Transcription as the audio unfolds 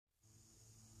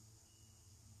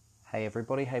Hey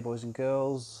everybody, hey boys and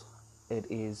girls. It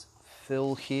is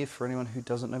Phil here. For anyone who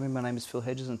doesn't know me, my name is Phil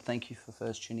Hedges, and thank you for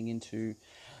first tuning into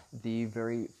the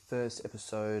very first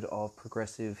episode of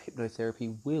Progressive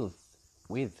Hypnotherapy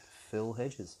with Phil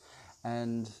Hedges.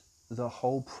 And the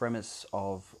whole premise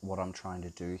of what I'm trying to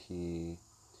do here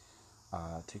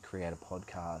to create a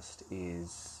podcast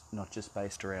is not just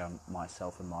based around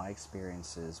myself and my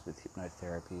experiences with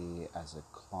hypnotherapy as a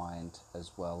client,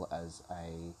 as well as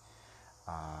a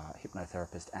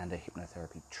hypnotherapist and a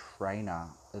hypnotherapy trainer.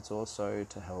 It's also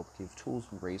to help give tools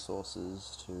and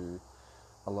resources to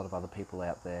a lot of other people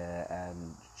out there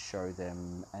and show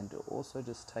them, and also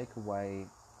just take away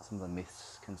some of the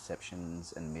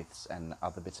misconceptions and myths and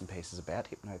other bits and pieces about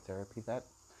hypnotherapy that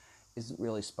isn't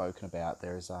really spoken about.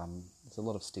 There's a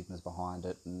lot of stigmas behind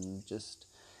it, and just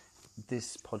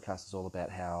this podcast is all about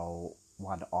how,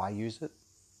 one, I use it,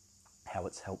 how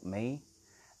it's helped me,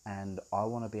 and I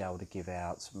want to be able to give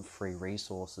out some free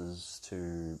resources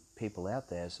to people out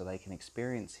there so they can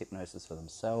experience hypnosis for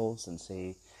themselves and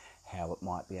see how it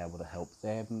might be able to help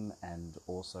them, and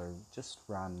also just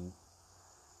run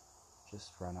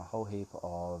a whole heap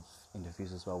of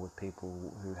interviews as well with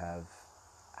people who have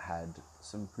had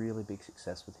some really big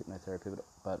success with hypnotherapy,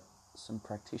 but some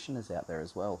practitioners out there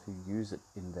as well who use it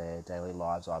in their daily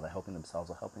lives, either helping themselves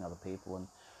or helping other people, and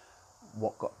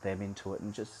what got them into it,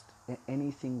 and just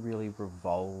anything really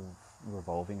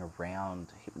revolving around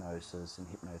hypnosis and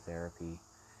hypnotherapy,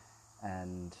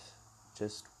 and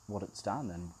just what it's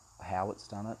done and how it's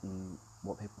done it and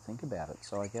what people think about it.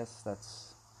 So I guess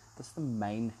that's the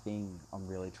main thing I'm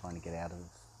really trying to get out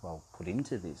of, put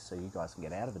into this so you guys can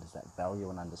get out of it, is that value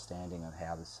and understanding of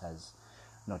how this has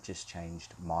not just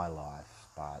changed my life,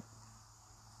 but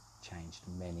changed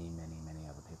many, many, many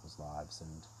other people's lives,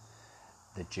 and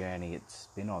the journey it's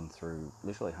been on through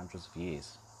literally hundreds of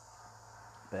years.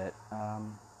 But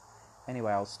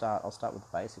anyway, I'll start with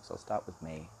the basics. I'll start with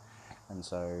me. And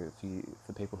so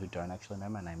for people who don't actually know,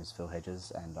 my name is Phil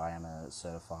Hedges, and I am a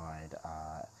certified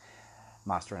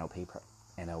master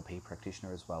NLP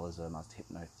practitioner, as well as a master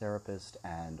hypnotherapist,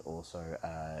 and also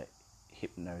a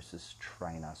hypnosis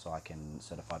trainer, so I can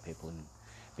certify people in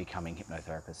becoming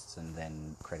hypnotherapists and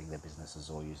then creating their businesses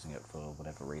or using it for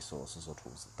whatever resources or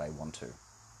tools that they want to.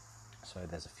 So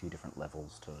there's a few different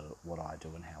levels to what I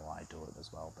do and how I do it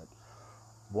as well. But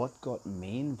what got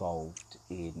me involved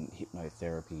in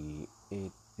hypnotherapy,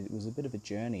 it was a bit of a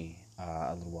journey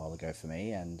a little while ago for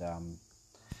me, and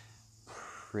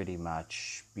pretty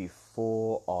much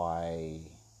before I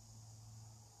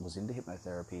was into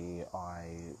hypnotherapy,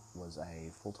 I was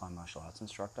a full-time martial arts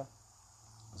instructor.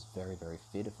 I was very, very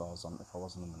fit if I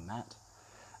wasn't on the mat.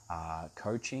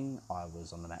 Coaching, I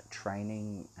was on the mat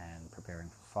training and preparing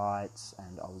for fights,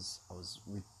 and I was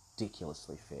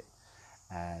ridiculously fit,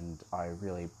 and I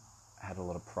really had a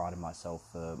lot of pride in myself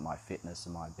for my fitness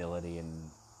and my ability and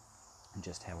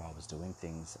just how I was doing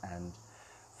things. And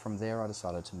from there I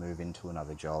decided to move into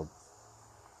another job.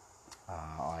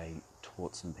 I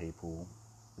taught some people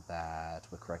that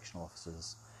were correctional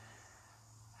officers,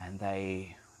 and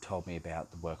they told me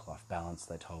about the work-life balance,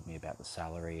 they told me about the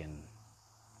salary, and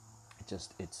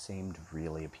it seemed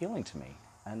really appealing to me.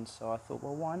 And so I thought,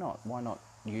 well, why not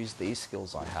use these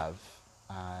skills I have,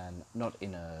 and not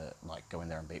in a go in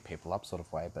there and beat people up sort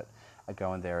of way, but I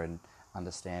go in there and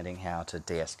understanding how to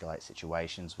de-escalate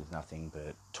situations with nothing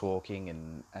but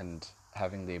talking, and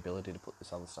having the ability to put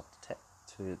this other stuff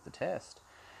to the test.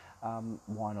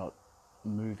 Why not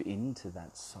move into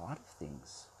that side of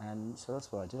things? And so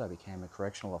that's what I did. I became a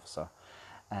correctional officer,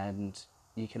 and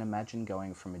you can imagine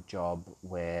going from a job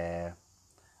where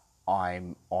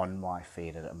I'm on my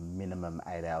feet at a minimum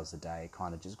 8 hours a day,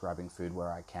 kind of just grabbing food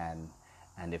where I can,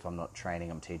 and if I'm not training,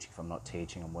 I'm teaching. If I'm not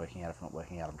teaching, I'm working out. If I'm not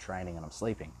working out, I'm training, and I'm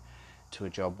sleeping, to a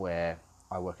job where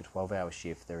I work a 12-hour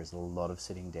shift. There is a lot of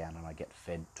sitting down, and I get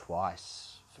fed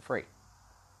twice for free.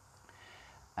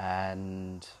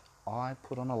 And I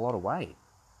put on a lot of weight.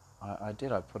 I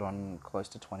did. I put on close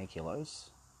to 20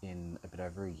 kilos in a bit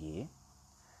over a year,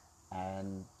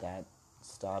 and that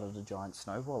started a giant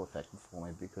snowball effect for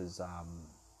me, because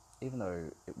even though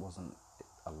it wasn't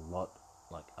a lot,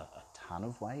 a ton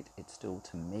of weight, it still,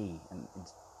 to me, and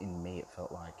in me, it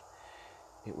felt like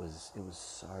it was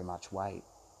so much weight.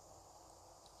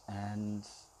 And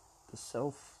the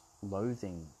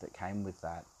self-loathing that came with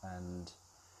that, and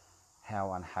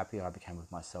how unhappy I became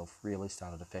with myself, really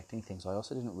started affecting things. I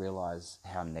also didn't realise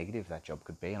how negative that job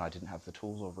could be, and I didn't have the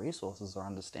tools or resources or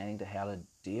understanding to how to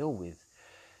deal with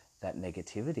that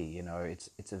negativity. You know,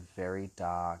 it's a very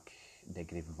dark,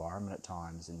 negative environment at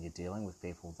times, and you're dealing with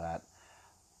people that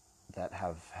that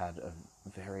have had a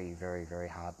very, very, very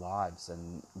hard lives,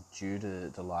 and due to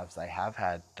the lives they have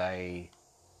had, they're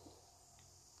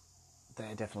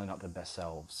definitely not their best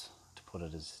selves, to put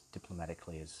it as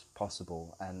diplomatically as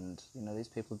possible. And these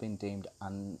people have been deemed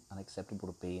unacceptable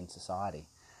to be in society.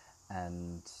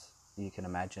 And you can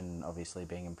imagine, obviously,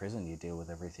 being in prison, you deal with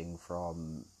everything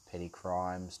from petty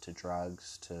crimes to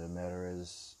drugs to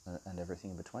murderers and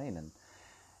everything in between. And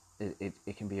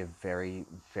it can be a very,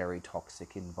 very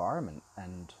toxic environment.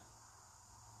 And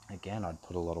again, I'd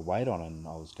put a lot of weight on, and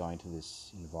I was going to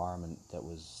this environment that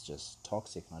was just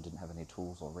toxic, and I didn't have any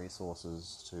tools or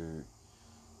resources to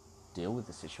deal with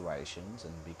the situations.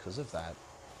 And because of that,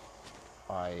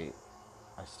 I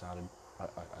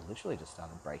literally just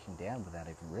started breaking down without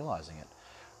even realizing it.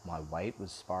 My weight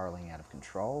was spiraling out of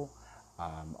control.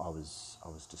 I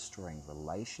was destroying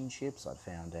relationships. I'd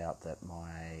found out that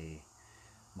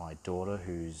my daughter,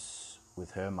 who's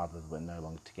with her mother, we're no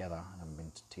longer together, and haven't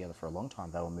been together for a long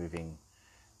time. They were moving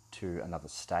to another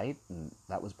state, and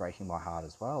that was breaking my heart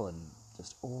as well. And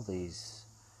just all these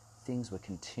things were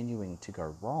continuing to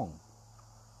go wrong.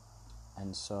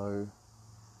 And so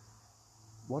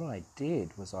what I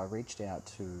did was I reached out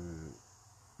to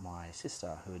my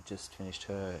sister, who had just finished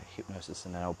her hypnosis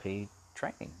and NLP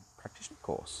training practitioner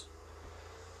course.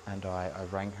 And I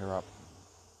rang her up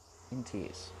in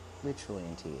tears, literally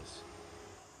in tears.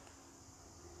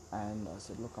 And I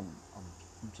said, look, I'm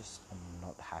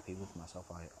not happy with myself.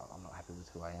 I'm not happy with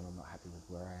who I am. I'm not happy with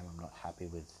where I am. I'm not happy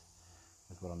with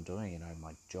what I'm doing.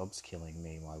 My job's killing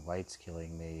me. My weight's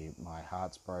killing me. My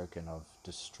heart's broken. I've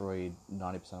destroyed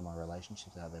 90% of my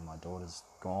relationships out there. My daughter's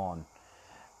gone.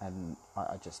 And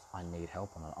I need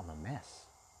help. I'm a mess.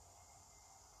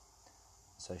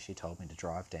 So she told me to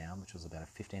drive down, which was about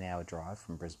a 15-hour drive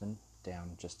from Brisbane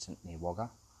down just near Wagga.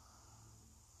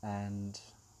 And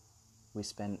we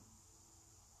spent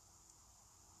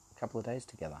a couple of days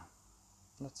together.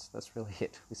 That's really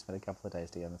it. We spent a couple of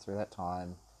days together. And through that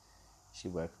time, she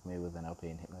worked with me with NLP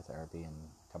and hypnotherapy and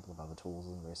a couple of other tools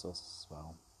and resources as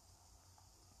well.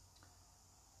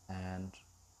 And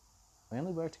we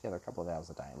only worked together a couple of hours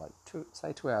a day, like 2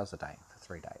 hours a day for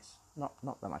 3 days.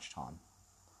 Not that much time.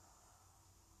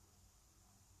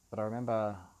 But I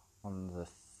remember on the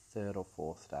third or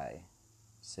fourth day,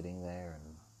 sitting there,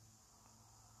 and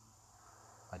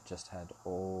I just had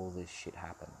all this shit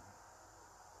happen.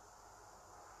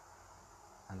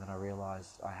 And then I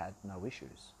realised I had no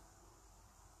issues.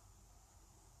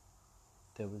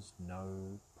 There was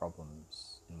no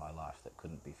problems in my life that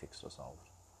couldn't be fixed or solved.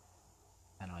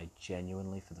 And I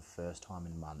genuinely, for the first time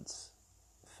in months,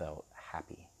 felt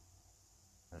happy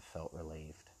and felt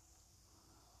relieved.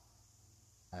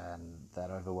 And that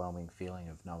overwhelming feeling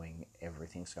of knowing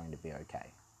everything's going to be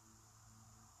okay.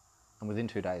 And within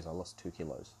 2 days, I lost 2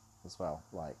 kilos as well.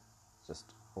 Like, just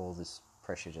all this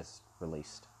pressure just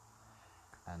released.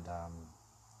 And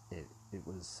it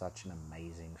was such an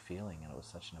amazing feeling, and it was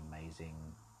such an amazing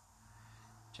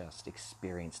just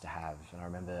experience to have. And I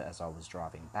remember as I was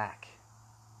driving back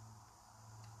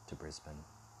to Brisbane,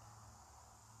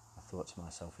 I thought to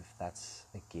myself, if that's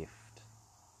a gift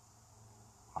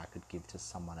I could give to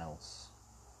someone else,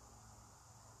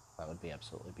 that would be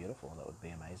absolutely beautiful. That would be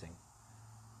amazing.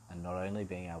 And not only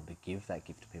being able to give that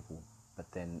gift to people, but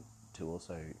then to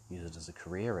also use it as a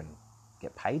career and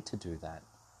get paid to do that.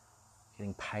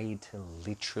 Getting paid to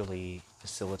literally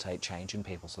facilitate change in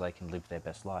people so they can live their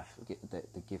best life.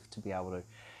 The gift to be able to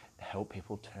help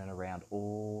people turn around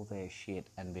all their shit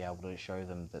and be able to show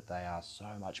them that they are so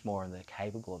much more and they're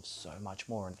capable of so much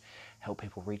more, and help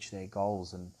people reach their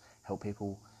goals and help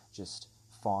people just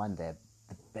find the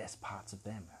best parts of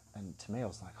them. And to me, I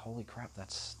was like, holy crap,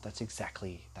 that's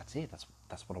it.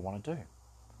 That's what I want to do.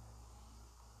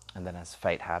 And then as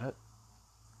fate had it,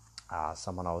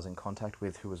 someone I was in contact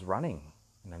with who was running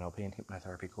an NLP and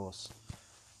hypnotherapy course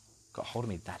got hold of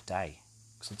me that day,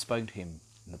 because I'd spoken to him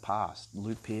in the past.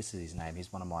 Luke Pierce is his name.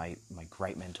 He's one of my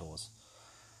great mentors.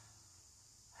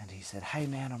 And he said, hey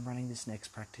man, I'm running this next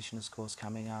practitioner's course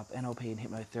coming up, NLP and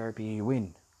hypnotherapy, you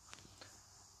win.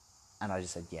 And I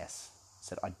just said yes. I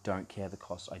said, I don't care the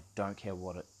cost. I don't care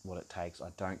what it takes.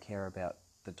 I don't care about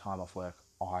the time off work.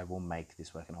 I will make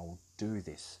this work and I will do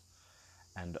this.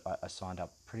 And I signed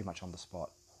up pretty much on the spot.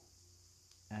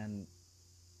 And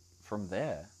from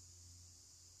there,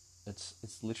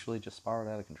 it's literally just spiraled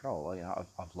out of control.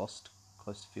 I've lost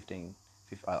close to 15.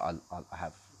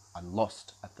 I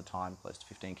lost at the time close to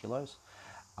 15 kilos.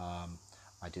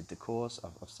 I did the course.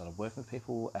 I've started working with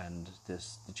people, and the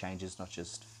changes, not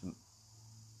just for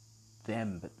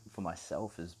them but for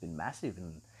myself, has been massive.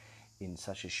 And in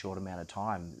such a short amount of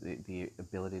time. The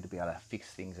ability to be able to fix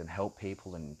things and help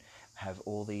people and have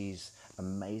all these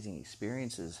amazing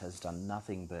experiences has done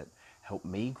nothing but help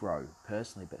me grow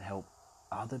personally, but help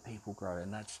other people grow.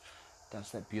 And that's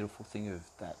that beautiful thing of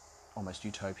that almost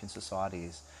utopian society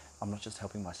is I'm not just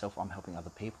helping myself, I'm helping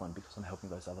other people, and because I'm helping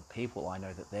those other people, I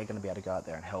know that they're going to be able to go out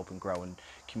there and help and grow and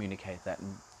communicate that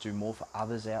and do more for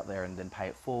others out there, and then pay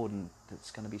it forward, and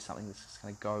it's going to be something that's just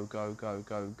going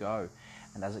to go.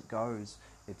 And as it goes,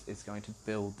 it's going to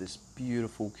build this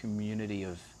beautiful community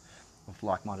of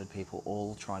like-minded people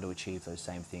all trying to achieve those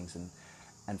same things.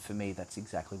 And for me, that's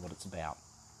exactly what it's about,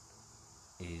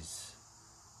 is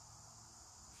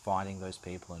finding those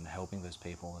people and helping those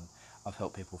people. And I've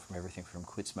helped people from everything from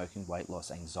quit smoking, weight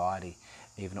loss, anxiety.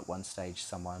 Even at one stage,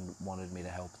 someone wanted me to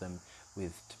help them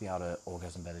to be able to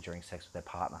orgasm better during sex with their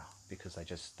partner, because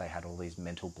they had all these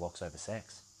mental blocks over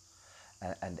sex,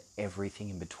 and everything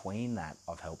in between that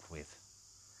I've helped with,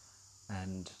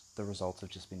 and the results have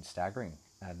just been staggering.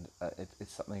 And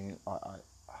it's something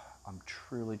I'm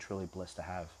truly blessed to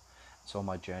have. So on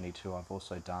my journey too, I've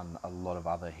also done a lot of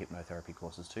other hypnotherapy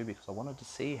courses too, because I wanted to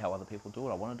see how other people do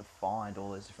it. I wanted to find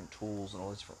all those different tools and all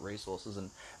those different resources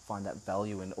and find that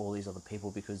value in all these other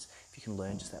people, because if you can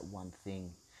learn just that one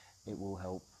thing, it will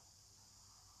help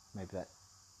maybe that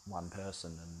one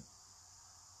person, and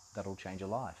that'll change your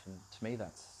life. And to me,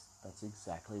 that's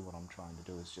exactly what I'm trying to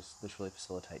do, is just literally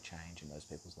facilitate change in those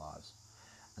people's lives.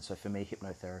 And so for me,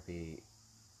 hypnotherapy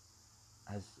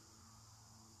has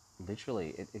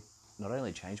literally, it not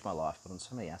only changed my life, but on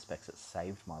so many aspects it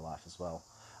saved my life as well,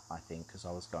 I think, because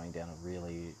I was going down a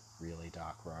really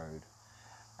dark road,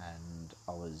 and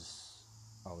I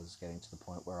was getting to the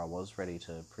point where I was ready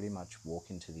to pretty much walk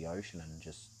into the ocean and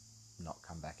just not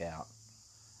come back out.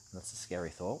 And that's a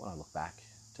scary thought when I look back,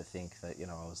 to think that,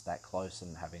 I was that close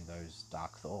and having those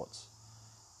dark thoughts,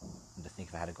 and to think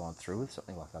if I had gone through with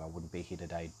something like that, I wouldn't be here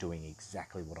today doing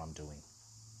exactly what I'm doing.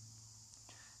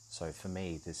 So for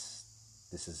me, this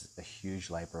is a huge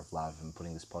labour of love, and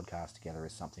putting this podcast together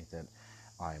is something that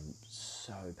I'm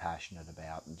so passionate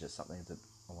about, and just something that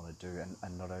I want to do.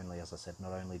 And not only, as I said,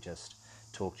 not only just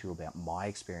talk to you about my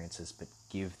experiences, but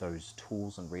give those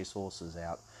tools and resources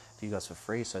out for you guys for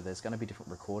free. So there's going to be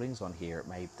different recordings on here.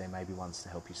 There may be ones to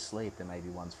help you sleep. There may be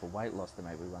ones for weight loss. There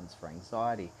may be ones for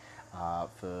anxiety,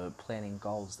 for planning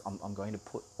goals. I'm going to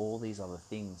put all these other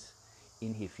things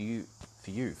in here for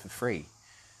you for free,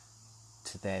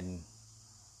 to then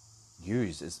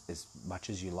use as much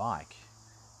as you like,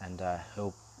 and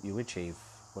help you achieve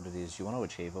what it is you want to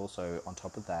achieve. Also, on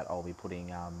top of that, I'll be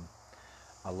putting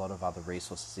a lot of other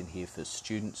resources in here for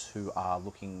students who are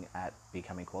looking at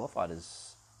becoming qualified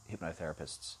as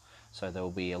hypnotherapists. So there will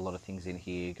be a lot of things in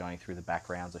here going through the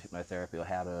backgrounds of hypnotherapy, or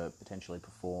how to potentially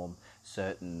perform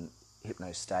certain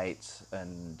hypno states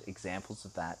and examples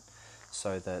of that,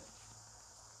 so that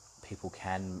people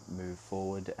can move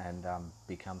forward and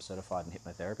become certified in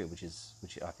hypnotherapy,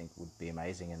 which I think would be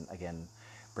amazing. And again,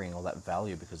 bringing all that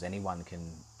value, because anyone can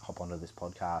hop onto this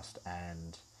podcast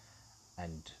and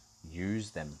use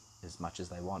them as much as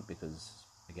they want, because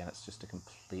again, it's just a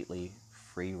completely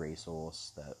free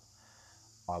resource that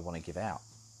I want to give out.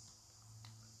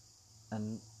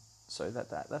 And so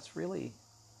that's really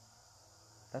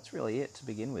it to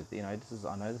begin with.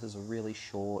 I know this is a really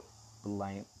short,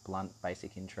 blunt,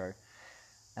 basic intro,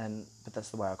 but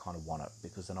that's the way I kind of want it,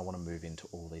 because then I want to move into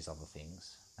all these other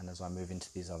things. And as I move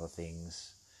into these other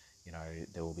things,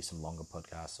 there will be some longer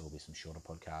podcasts, there will be some shorter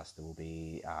podcasts, there will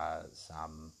be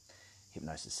some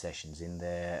hypnosis sessions in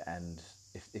there. And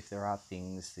if there are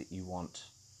things that you want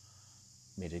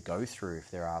me to go through,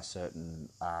 if there are certain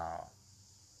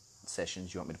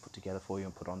sessions you want me to put together for you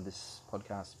and put on this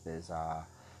podcast, if there's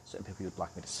certain people you'd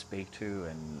like me to speak to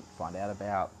and find out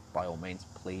about, by all means,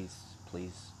 please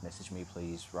message me,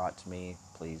 please write to me,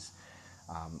 please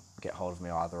get hold of me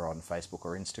either on Facebook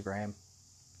or Instagram.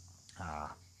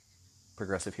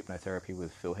 Progressive Hypnotherapy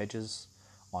with Phil Hedges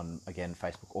on, again,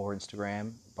 Facebook or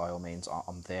Instagram. By all means,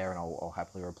 I'm there, and I'll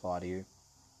happily reply to you.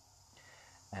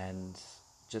 And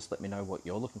just let me know what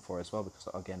you're looking for as well, because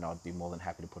again, I'd be more than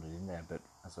happy to put it in there. But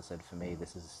as I said, for me,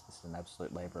 this is an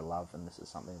absolute labour of love, and this is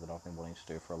something that I've been wanting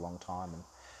to do for a long time, and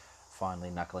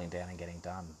finally knuckling down and getting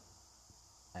done.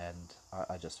 And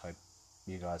I just hope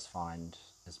you guys find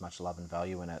as much love and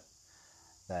value in it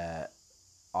that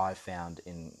I found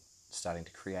in starting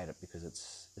to create it, because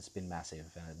it's been massive.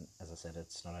 And as I said,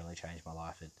 it's not only changed my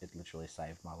life, it literally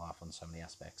saved my life on so many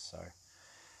aspects. So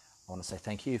I want to say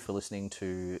thank you for listening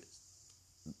to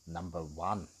number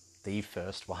one, the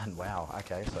first one. Wow.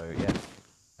 Okay. So yeah,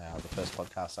 the first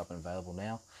podcast up and available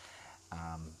now.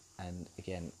 And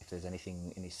again, if there's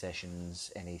anything, any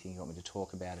sessions, anything you want me to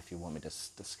talk about, if you want me to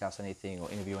discuss anything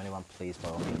or interview anyone, please by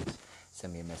all means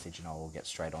send me a message and I will get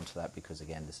straight onto that, because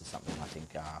again, this is something I think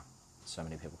so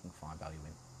many people can find value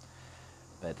in.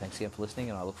 But thanks again for listening,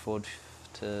 and I look forward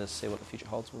to see what the future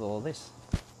holds with all of this.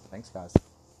 Thanks, guys.